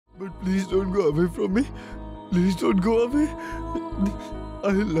But please don't go away from me. Please don't go away.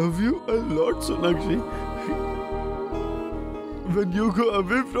 I love you a lot, Sonakshi. When you go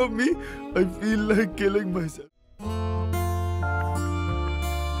away from me, I feel like killing myself.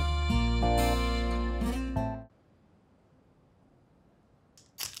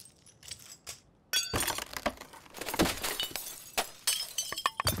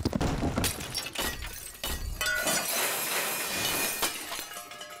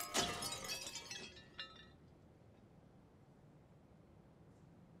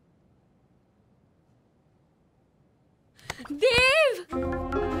 Dev!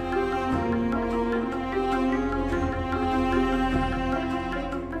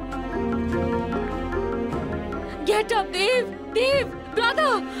 Get up, Dev! Dev!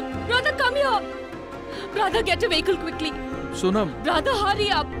 Brother! Brother, come here! Brother, get a vehicle quickly. Sonam. Brother, hurry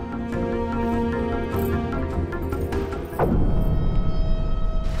up!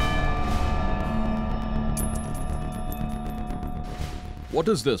 What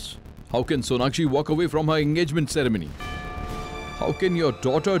is this? How can Sonakshi walk away from her engagement ceremony? How can your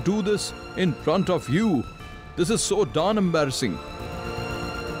daughter do this in front of you? This is so darn embarrassing.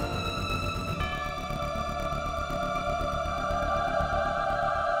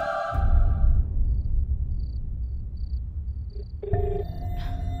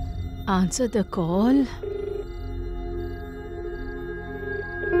 Answer the call.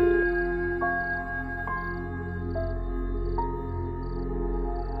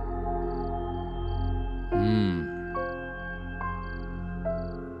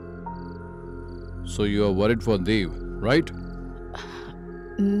 So you are worried for Dev, right?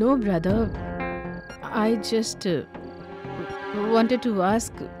 No, brother. I just wanted to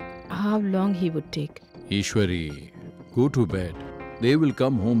ask how long he would take. Ishwari, go to bed. They will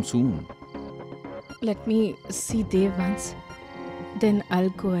come home soon. Let me see Dev once. Then I'll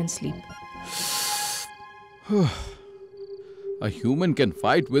go and sleep. A human can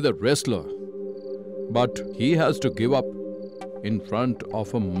fight with a wrestler, but he has to give up in front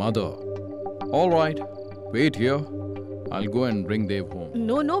of a mother. All right, wait here. I'll go and bring Dev home.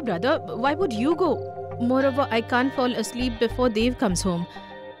 No, brother. Why would you go? Moreover, I can't fall asleep before Dev comes home.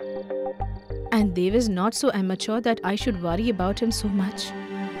 And Dev is not so immature that I should worry about him so much.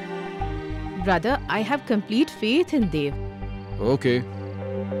 Brother, I have complete faith in Dev. Okay,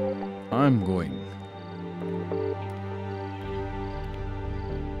 I'm going.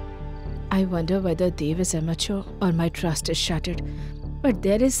 I wonder whether Dev is immature or my trust is shattered. But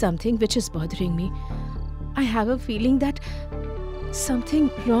there is something which is bothering me. I have a feeling that something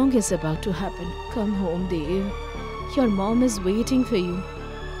wrong is about to happen. Come home, Dev. Your mom is waiting for you.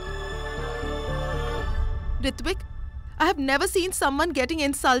 Ritwick, I have never seen someone getting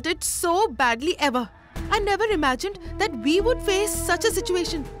insulted so badly ever. I never imagined that we would face such a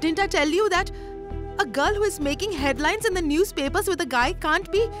situation. Didn't I tell you that a girl who is making headlines in the newspapers with a guy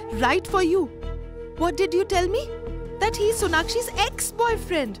can't be right for you? What did you tell me? That he is Sonakshi's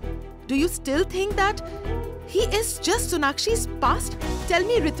ex-boyfriend. Do you still think that he is just Sonakshi's past? Tell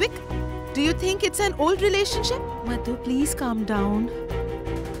me, Ritwick, do you think it's an old relationship? Madhu, please calm down.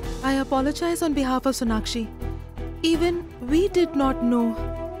 I apologize on behalf of Sonakshi. Even we did not know.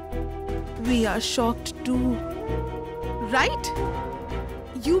 We are shocked too. Right?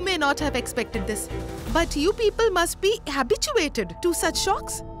 You may not have expected this, but you people must be habituated to such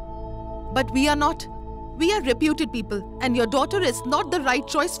shocks. But we are not. We are reputed people, and your daughter is not the right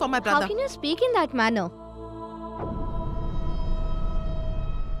choice for my brother. How can you speak in that manner?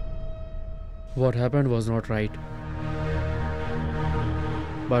 What happened was not right.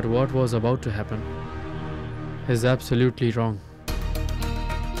 But what was about to happen is absolutely wrong.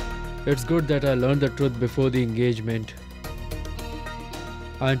 It's good that I learned the truth before the engagement.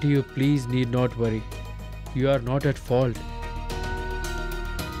 Auntie, you please need not worry. You are not at fault.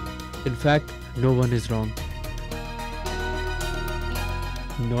 In fact, no one is wrong.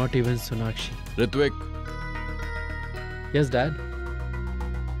 Not even Sonakshi. Ritwick. Yes, Dad.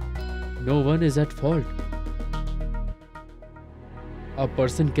 No one is at fault. A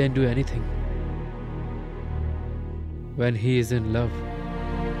person can do anything when he is in love.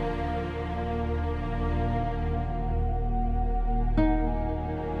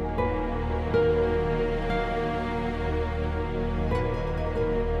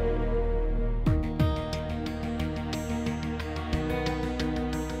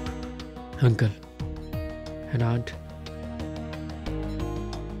 Uncle and Aunt,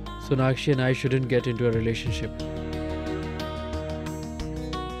 Sonakshi and I shouldn't get into a relationship.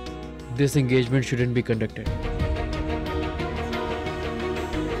 This engagement shouldn't be conducted.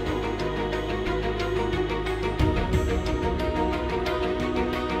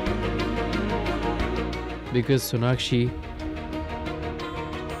 Because Sonakshi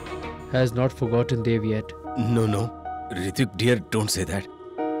has not forgotten Dev yet. No, no. Ritwick, dear, don't say that.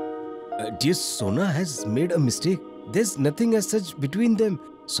 Dear, Sona has made a mistake. There's nothing as such between them.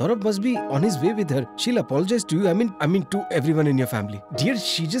 Saurabh must be on his way with her. She'll apologize to you. I mean to everyone in your family. Dear,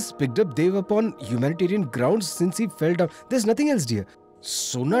 she just picked up Dev upon humanitarian grounds since he fell down. There's nothing else, dear.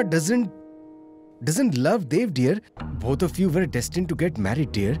 Sona doesn't love Dev, dear. Both of you were destined to get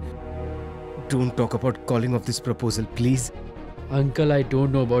married, dear. Don't talk about calling off this proposal, please. Uncle, I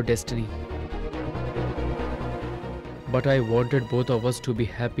don't know about destiny. But I wanted both of us to be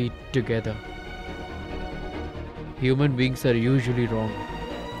happy together. Human beings are usually wrong.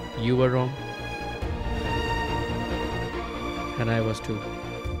 You were wrong. And I was too.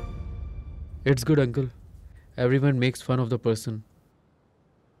 It's good, Uncle. Everyone makes fun of the person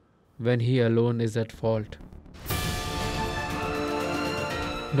when he alone is at fault.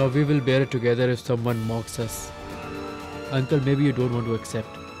 Now we will bear it together if someone mocks us. Uncle, maybe you don't want to accept.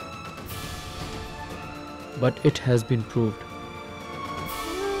 But it has been proved.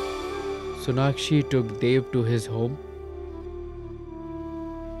 Sonakshi took Dev to his home.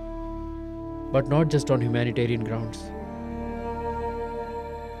 But not just on humanitarian grounds.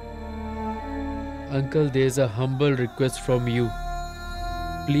 Uncle, there's a humble request from you.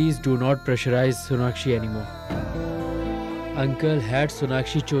 Please do not pressurize Sonakshi anymore. Uncle, had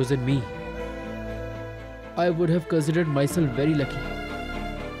Sonakshi chosen me, I would have considered myself very lucky.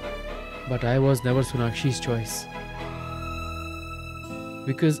 But I was never Sonakshi's choice.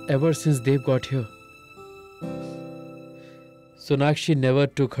 Because ever since Dev got here, Sonakshi never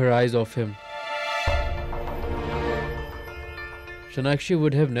took her eyes off him. Sonakshi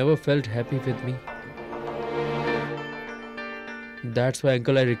would have never felt happy with me. That's why,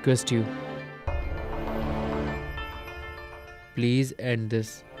 Uncle, I request you. Please end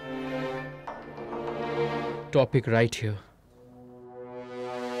this topic right here.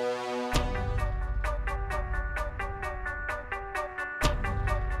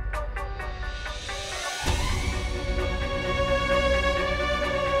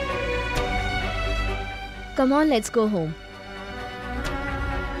 Come on, let's go home.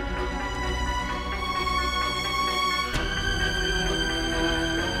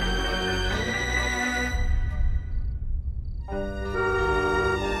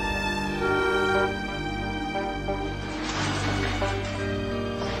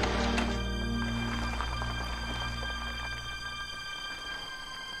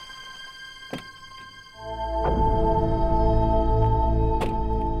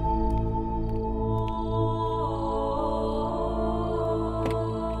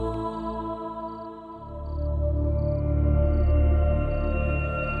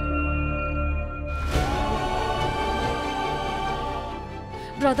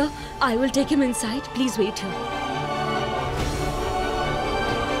 Brother, I will take him inside. Please wait here.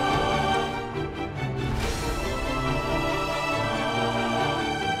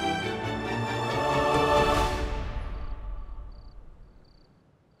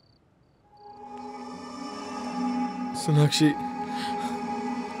 Sonakshi,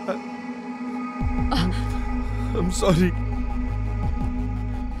 I'm sorry.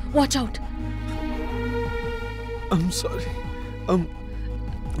 Watch out. I'm sorry.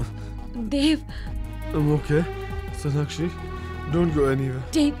 Dev. I'm okay. Sonakshi, don't go anywhere.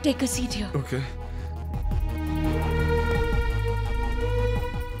 Dev, take a seat here. Okay.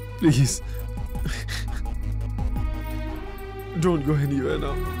 Please. Don't go anywhere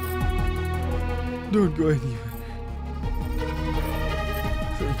now. Don't go anywhere.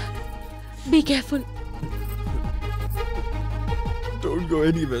 Be careful. Don't go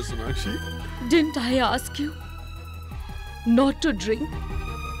anywhere, Sonakshi. Didn't I ask you not to drink?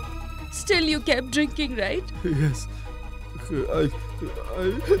 Still you kept drinking, right? Yes. I...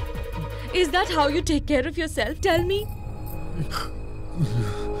 Is that how you take care of yourself? Tell me.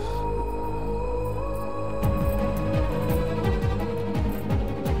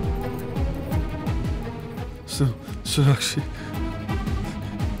 Sonakshi.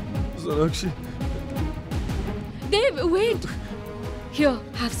 Sonakshi. Dev, wait. Here,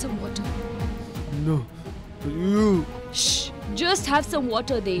 have some water. No. You. Shh. Just have some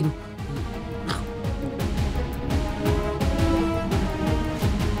water, Dev.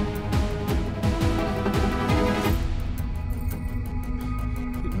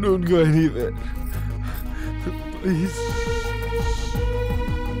 Don't go anywhere. Please.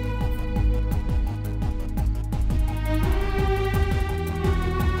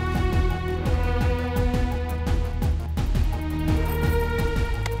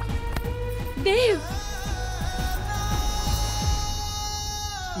 Dev.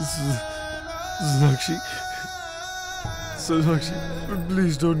 Sonakshi. Sonakshi,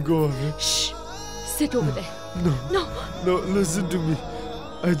 please don't go away. Shh. Sit over there. No. No. No, listen to me.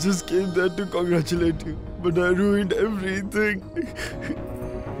 I just came there to congratulate you, but I ruined everything.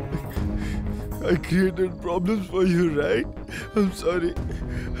 I created problems for you, right? I'm sorry.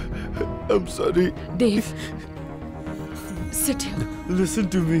 I'm sorry. Dave. Sit here. Listen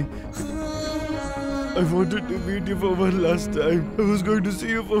to me. I wanted to meet you for one last time. I was going to see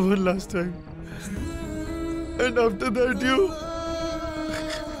you for one last time. And after that, you...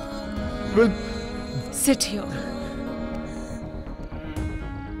 Sit here.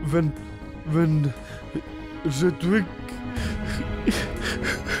 When Ritwick...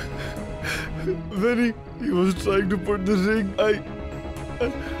 when he was trying to put the ring, I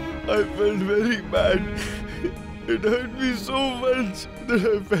felt very bad. It hurt me so much that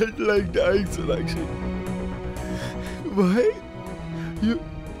I felt like dying, Sonakshi. Why?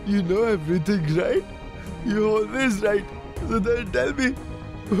 You know everything, right? You're always right. So then tell me,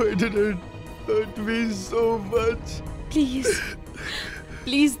 why did it hurt me so much? Please.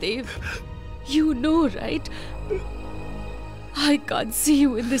 Please, Dave. You know, right? I can't see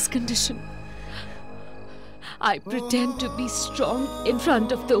you in this condition. I pretend to be strong in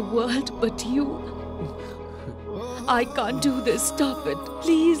front of the world, but you... I can't do this. Stop it.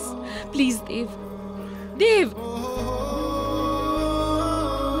 Please. Please, Dave. Dave!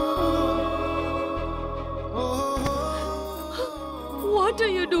 What are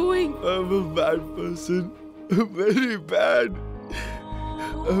you doing? I'm a bad person. Very bad.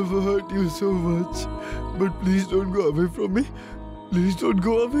 I've hurt you so much. But please don't go away from me. Please don't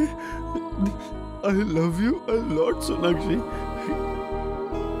go away. I love you a lot, Sonakshi.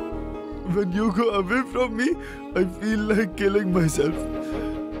 When you go away from me, I feel like killing myself.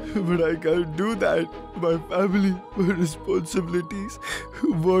 But I can't do that. My family, my responsibilities.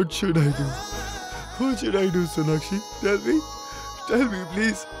 What should I do? What should I do, Sonakshi? Tell me. Tell me,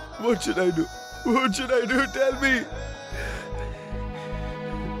 please. What should I do? What should I do? Tell me.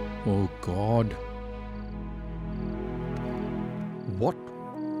 Oh God.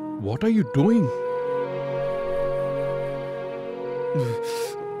 What are you doing?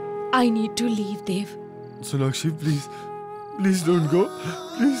 I need to leave, Dave. Sonakshi, please. Please don't go.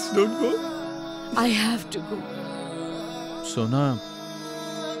 Please don't go. I have to go. Sona.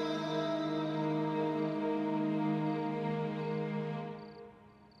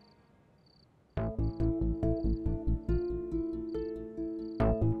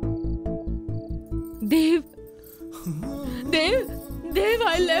 Dave. Dave,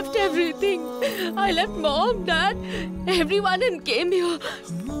 I left everything. I left mom, dad, everyone and came here.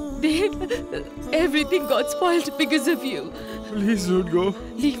 Dave, everything got spoiled because of you. Please don't go.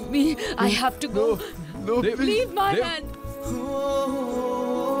 Leave me. I have to go. No, Dave, please. Leave my Dave. hand.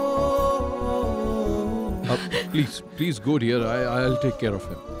 Please go, dear. I'll take care of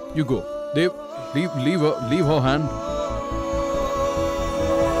him. You go. Dave, leave her hand.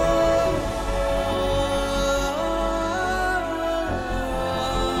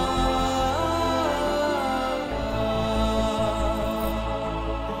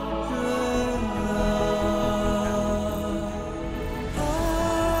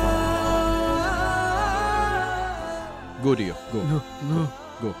 Go, dear. Go. No.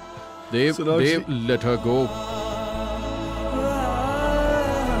 Go. Dave, Sonakshi. let her go.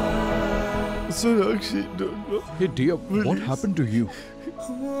 Sonakshi, don't go. Hey, dear, what Please. happened to you?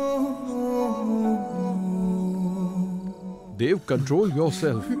 Dave, control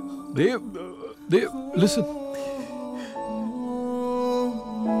yourself. Dave, listen.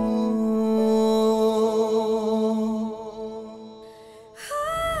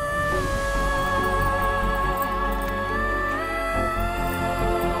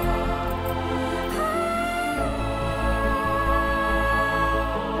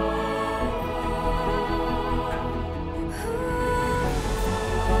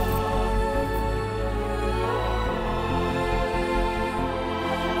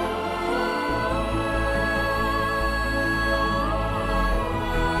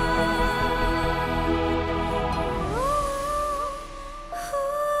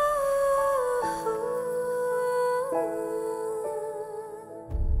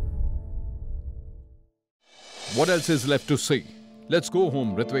 What else is left to say? Let's go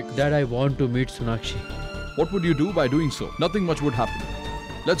home, Ritwick. Dad, I want to meet Sonakshi. What would you do by doing so? Nothing much would happen.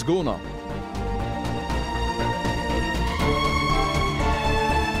 Let's go now.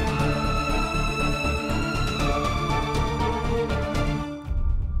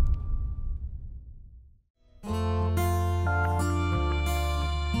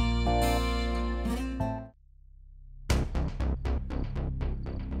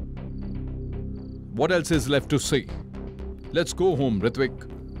 what else is left to say? Let's go home, Ritwick.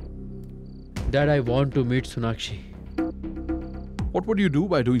 Dad, I want to meet Sonakshi. What would you do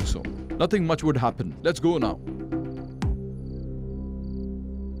by doing so? Nothing much would happen. Let's go now.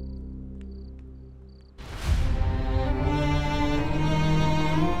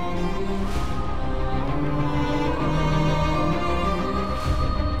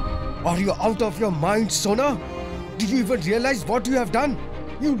 Are you out of your mind, Sona? Did you even realize what you have done?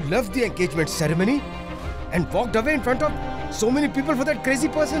 You left the engagement ceremony and walked away in front of so many people for that crazy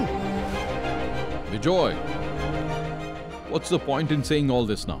person. Vijay, what's the point in saying all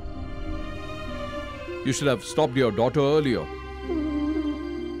this now? You should have stopped your daughter earlier.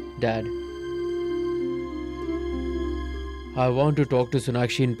 Dad, I want to talk to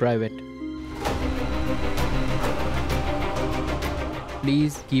Sonakshi in private.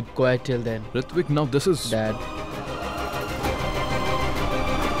 Please keep quiet till then. Ritwick, now this is... Dad.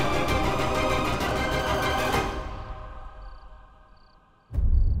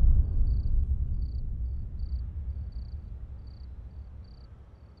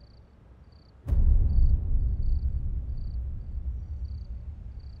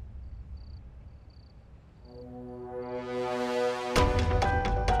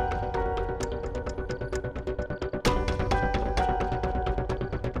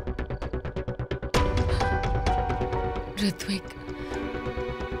 Ritwick,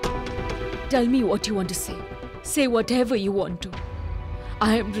 tell me what you want to say. Say whatever you want to.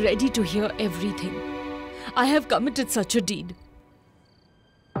 I am ready to hear everything. I have committed such a deed.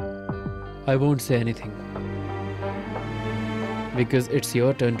 I won't say anything. Because it's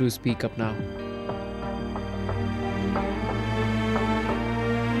your turn to speak up now.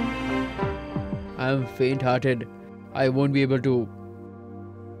 I'm faint-hearted. I won't be able to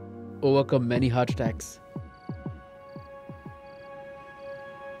overcome many heart attacks.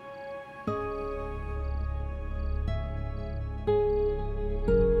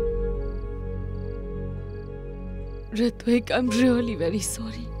 Ritwick, I'm really very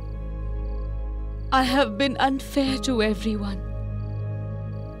sorry. I have been unfair to everyone.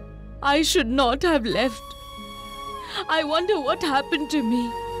 I should not have left. I wonder what happened to me.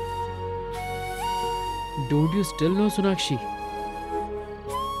 Don't you still know Sonakshi?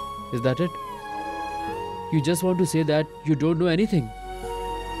 Is that it? You just want to say that you don't know anything.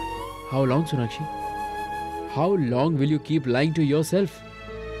 How long, Sonakshi? How long will you keep lying to yourself?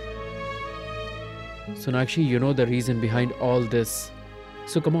 Sonakshi, you know the reason behind all this.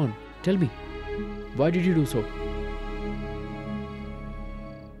 So come on, tell me. Why did you do so?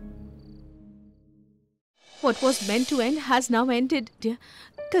 What was meant to end has now ended, dear.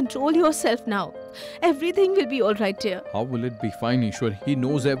 Control yourself now. Everything will be all right, dear. How will it be fine, Ishwari? He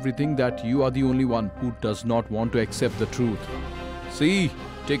knows everything, that you are the only one who does not want to accept the truth. See,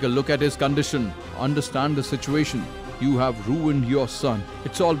 take a look at his condition. Understand the situation. You have ruined your son.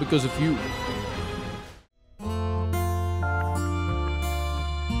 It's all because of you.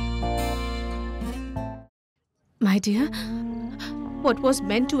 My dear, what was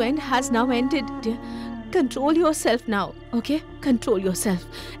meant to end has now ended, dear. Control yourself now, okay? Control yourself.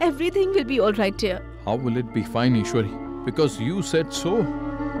 Everything will be all right, dear. How will it be fine, Ishwari? Because you said so.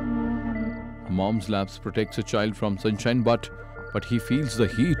 Mom's laps protects a child from sunshine, but he feels the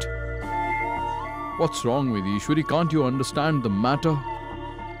heat. What's wrong with you, Ishwari? Can't you understand the matter?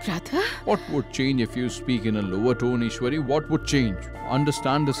 Brother? What would change if you speak in a lower tone, Ishwari? What would change?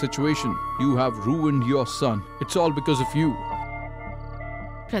 Understand the situation. You have ruined your son. It's all because of you.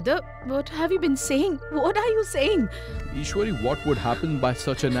 Brother, what have you been saying? What are you saying? Ishwari, what would happen by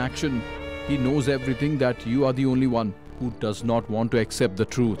such an action? He knows everything, that you are the only one who does not want to accept the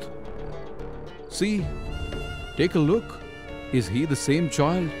truth. See, take a look. Is he the same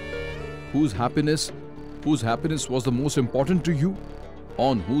child whose happiness was the most important to you?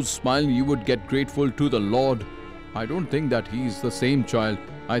 On whose smile you would get grateful to the Lord? I don't think that he is the same child.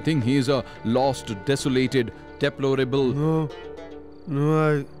 I think he is a lost, desolated, deplorable...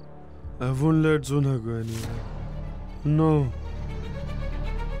 No, I won't let Sona go anywhere. No.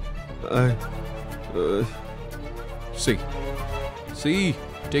 See,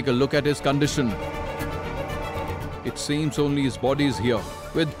 take a look at his condition. It seems only his body is here,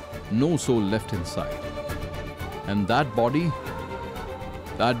 with no soul left inside. And that body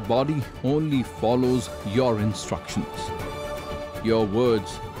only follows your instructions. Your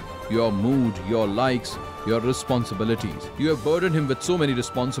words, your mood, your likes, your responsibilities. You have burdened him with so many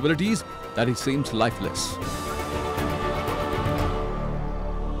responsibilities that he seems lifeless.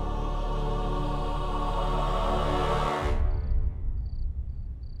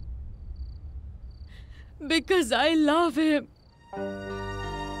 Because I love him.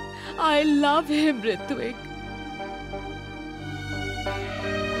 I love him, Ritwick.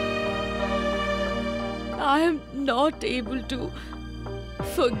 I am not able to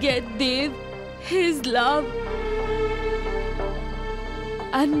forget Dev, his love,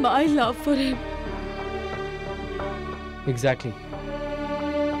 and my love for him. Exactly.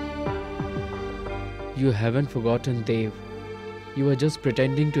 You haven't forgotten Dev. You are just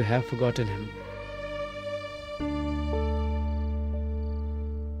pretending to have forgotten him.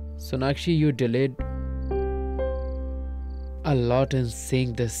 Sonakshi, you delayed a lot in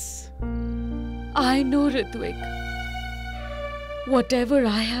saying this. I know, Ritwick. Whatever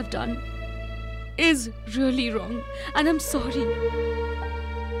I have done is really wrong, and I'm sorry.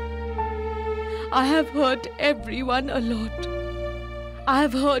 I have hurt everyone a lot. I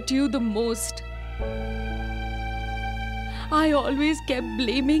have hurt you the most. I always kept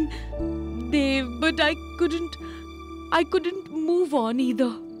blaming Dev, but I couldn't move on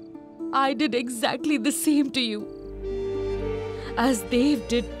either. I did exactly the same to you as Dev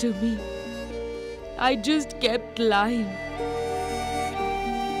did to me. I just kept lying.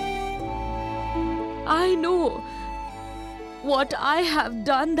 I know what I have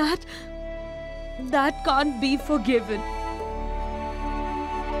done that can't be forgiven.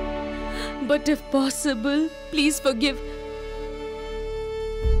 But if possible, please forgive